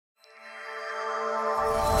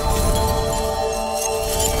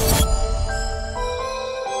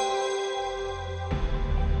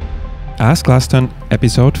AskGlaston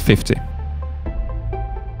episode 50.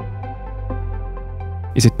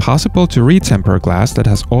 Is it possible to retemper glass that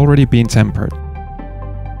has already been tempered?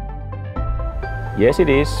 Yes, it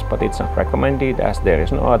is, but it's not recommended as there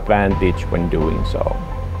is no advantage when doing so.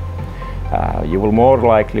 You will more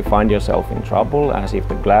likely find yourself in trouble, as if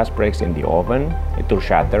the glass breaks in the oven, it will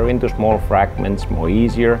shatter into small fragments more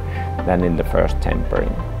easier than in the first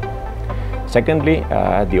tempering. Secondly,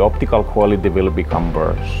 the optical quality will become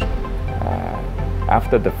worse.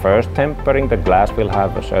 After the first tempering, the glass will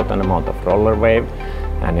have a certain amount of roller wave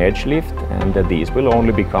and edge lift, and these will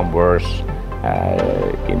only become worse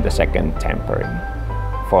in the second tempering.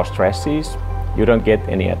 For stresses, you don't get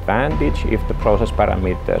any advantage if the process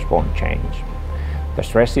parameters won't change. The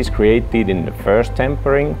stresses created in the first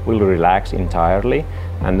tempering will relax entirely,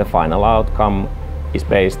 and the final outcome is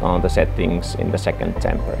based on the settings in the second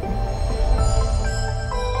tempering.